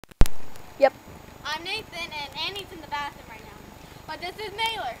I'm Nathan, and Annie's in the bathroom right now. But this is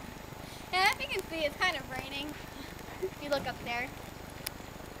Mailer. And as you can see, it's kind of raining. If you look up there.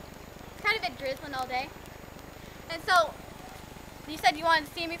 It's kind of been drizzling all day. And so, you said you wanted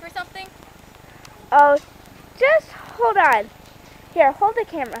to see me for something? Oh, just hold on. Here, hold the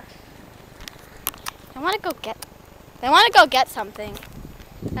camera. I want to go get something.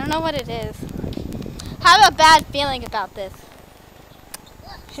 I don't know what it is. I have a bad feeling about this.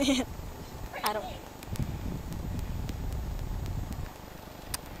 I don't.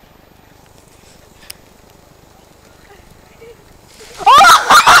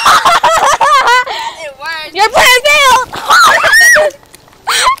 It worked. Your plan failed!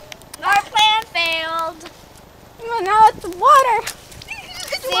 Our plan failed. Oh, now it's water.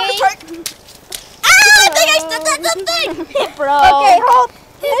 See? Ah, I think I stepped on something! It broke. Okay, hold.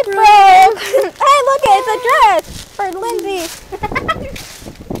 It broke. Hey, look, it's a dress for Lindsay.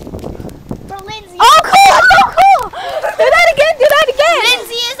 For Lindsay. Oh, cool! So cool! Do that again, do that again!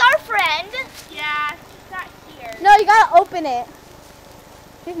 Lindsay is our friend. Yeah, she's not here. No, you gotta open it.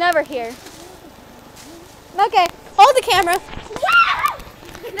 She's never here. Okay, hold the camera.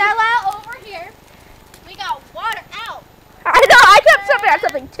 Now over here, we got water out. I know, I kept something on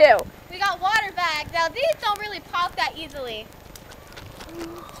something too. We got water bags. Now these don't really pop that easily.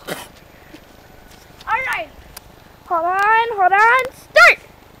 Alright. Hold on, start!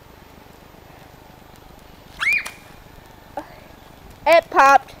 It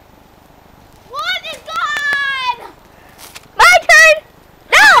popped. One is gone! My turn!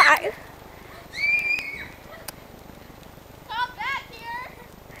 No! Come back here.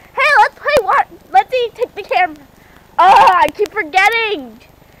 Hey, let's play what? Let's see, take the camera. Oh, I keep forgetting.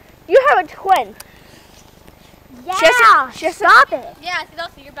 You have a twin. Yeah, Stop it. Yeah, she's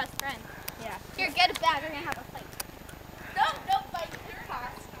also your best friend. Yeah. Here, get a bag. We're gonna have a fight. Don't fight. Your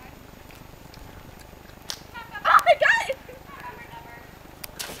cost. Oh, I got it!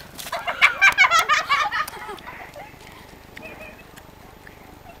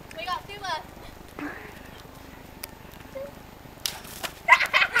 We got two left.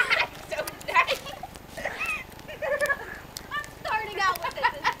 So nice. I'm starting out with it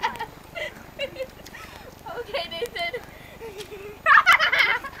this time. Okay, Nathan.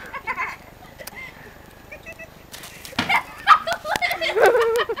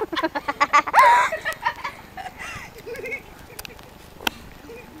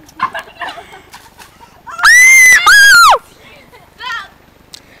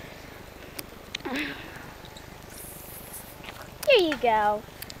 Here you go.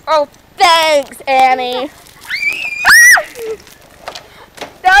 Oh, thanks, Annie.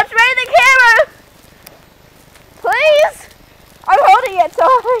 Don't spray the camera. Please. I'm holding it so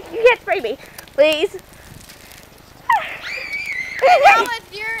you can't spray me. Please. Now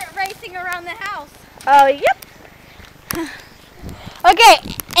it's you're racing around the house. Oh, yep. Okay,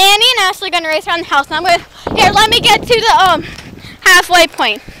 Annie and Ashley are gonna race around the house. And I'm gonna here. Let me get to the halfway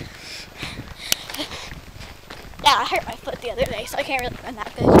point. Yeah, I hurt my foot the other day, so I can't really run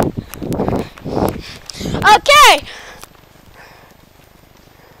that good. Okay.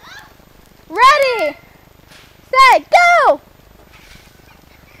 Ready, set, go!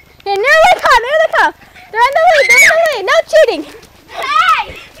 Here, here they come, here they come. They're in the lead, they're in the lead. No cheating. Hey!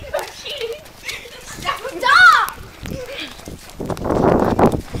 No cheating. Stop!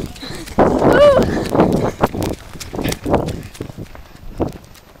 Ooh.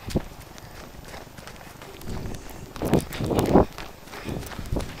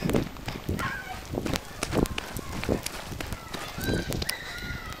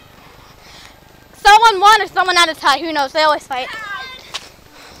 Someone won or someone had a tie. Who knows? They always fight. Tie.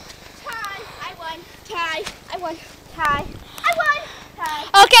 I won. Tie. I won. Tie. I won. Tie.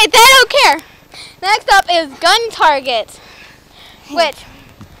 Okay, they don't care. Next up is gun targets, which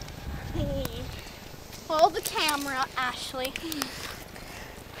hold the camera, Ashley.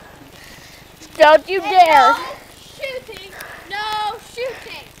 Don't you dare. No shooting. No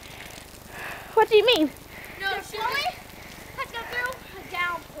shooting. What do you mean? No shooting. Let's go through a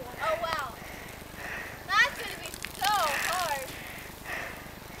downpour. Oh wow. That's gonna be so hard.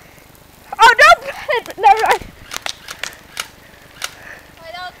 Oh, don't. Never mind.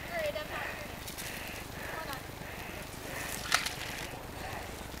 Wait, that was great. I'm not shooting. Hold on.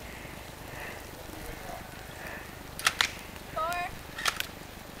 Four.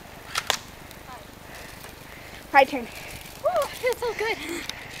 My turn. Whew, feels so good.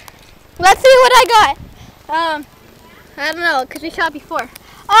 Let's see what I got. I don't know, because we shot before.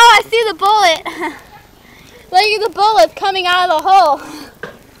 Oh, I see the bullet. Look at the bullets coming out of the hole.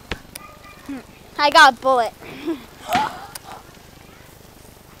 I got a bullet.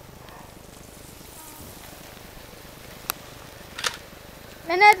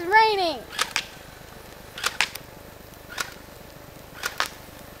 And it's raining.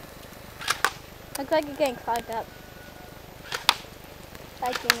 Looks like you're getting clogged up.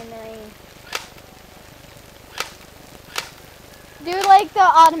 Biking in the rain. Do like the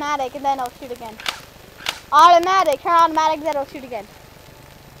automatic and then it'll shoot again. Automatic, turn automatic, then it'll shoot again.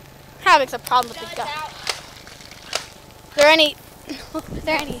 Having some problem with the gun. Is there any?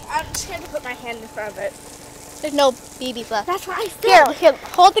 I'm just going to put my hand in front of it. There's no BBs left. That's what I said. Here,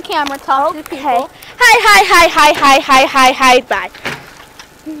 hold the camera, talk to the people. Hi, bye.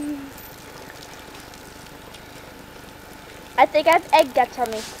 I think I have egg guts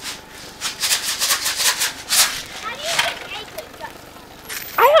on me. How do you get egg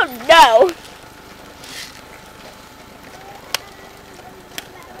guts? I don't know.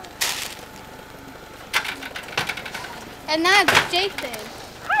 And that's Jason.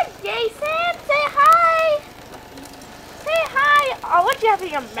 Hi, Jason. Say hi. Say hi. Oh, what do you have in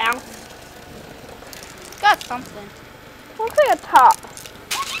your mouth? Got something. Looks like a top.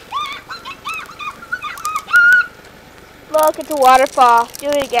 Look, it's a waterfall. Do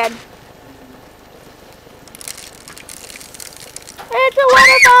it again. It's a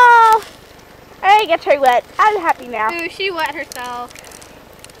waterfall. I get her wet. I'm happy now. Ooh, she wet herself.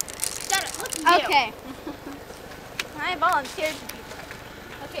 Shut up. Look at you. Okay. I volunteered to be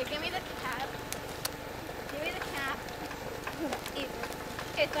there. Okay, give me the cap. Give me the cap.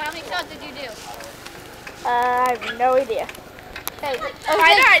 Okay, so how many shots did you do? I have no idea. Okay.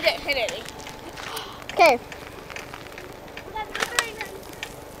 I didn't hit any. Okay.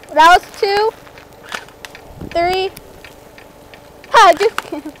 That was 2, 3,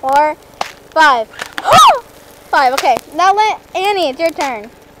 4, 5. 5. Okay. Now Annie, it's your turn.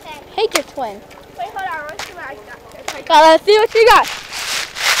 Okay. Hate your twin. Wait, hold on. Let's see what I got. Let's see what she got.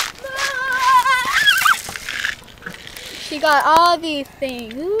 She got all these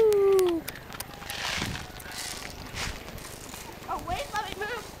things. Ooh. Oh, wait, let me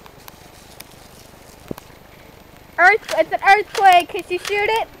move. It's an earthquake. Can you shoot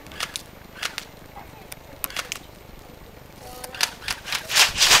it?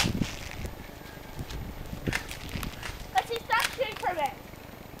 Let's see, stop shooting for a minute.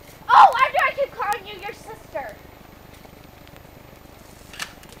 Oh, why do I keep calling you your sister?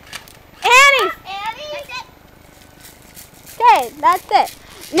 Annie! Annie? Okay, that's it.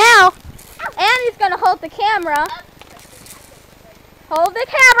 Now, Annie's going to hold the camera. Hold the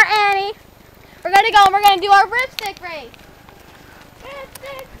camera, Annie. We're going to go and we're going to do our RipStick Race.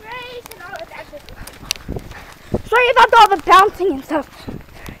 RipStick Race and all of that. Sorry about all the bouncing and stuff.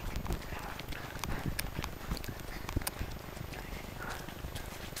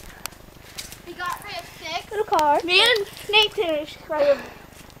 We got RipStick. Little car. Me and Nathan are going to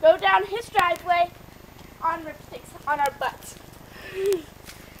go down his driveway on RipSticks on our butts.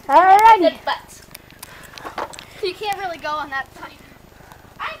 Alrighty. Good butts. So you can't really go on that side.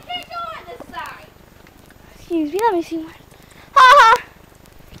 I can't go on this side. Excuse me, let me see one. Ha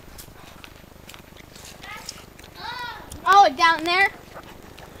Oh, down there?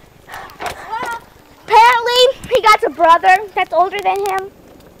 Apparently, he got a brother that's older than him.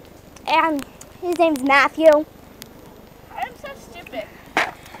 And his name's Matthew. I'm so stupid.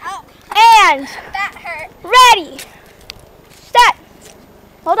 Oh, And that hurt. ready. Set.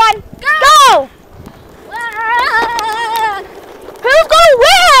 Hold on. Go! Who's gonna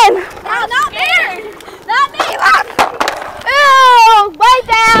win? No, not me. Not me. Ew!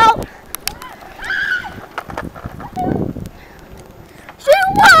 Wipe out. She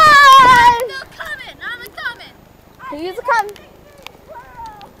won! I'm still coming. I'm coming. He's a coming.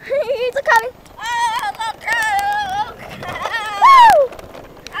 He's a coming. Woo!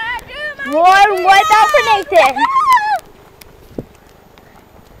 One wipe out for Nathan.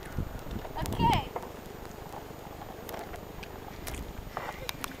 Okay.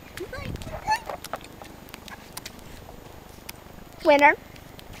 Winner.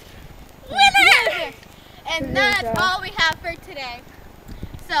 Winner! And that's all we have for today.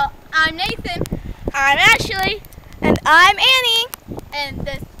 So, I'm Nathan. I'm Ashley. And I'm Annie. And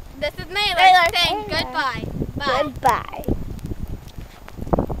this is Maylor Maylor. saying Maylor. goodbye. Bye. Goodbye.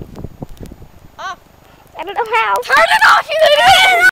 Off. I don't know how. Turn it off, you idiot!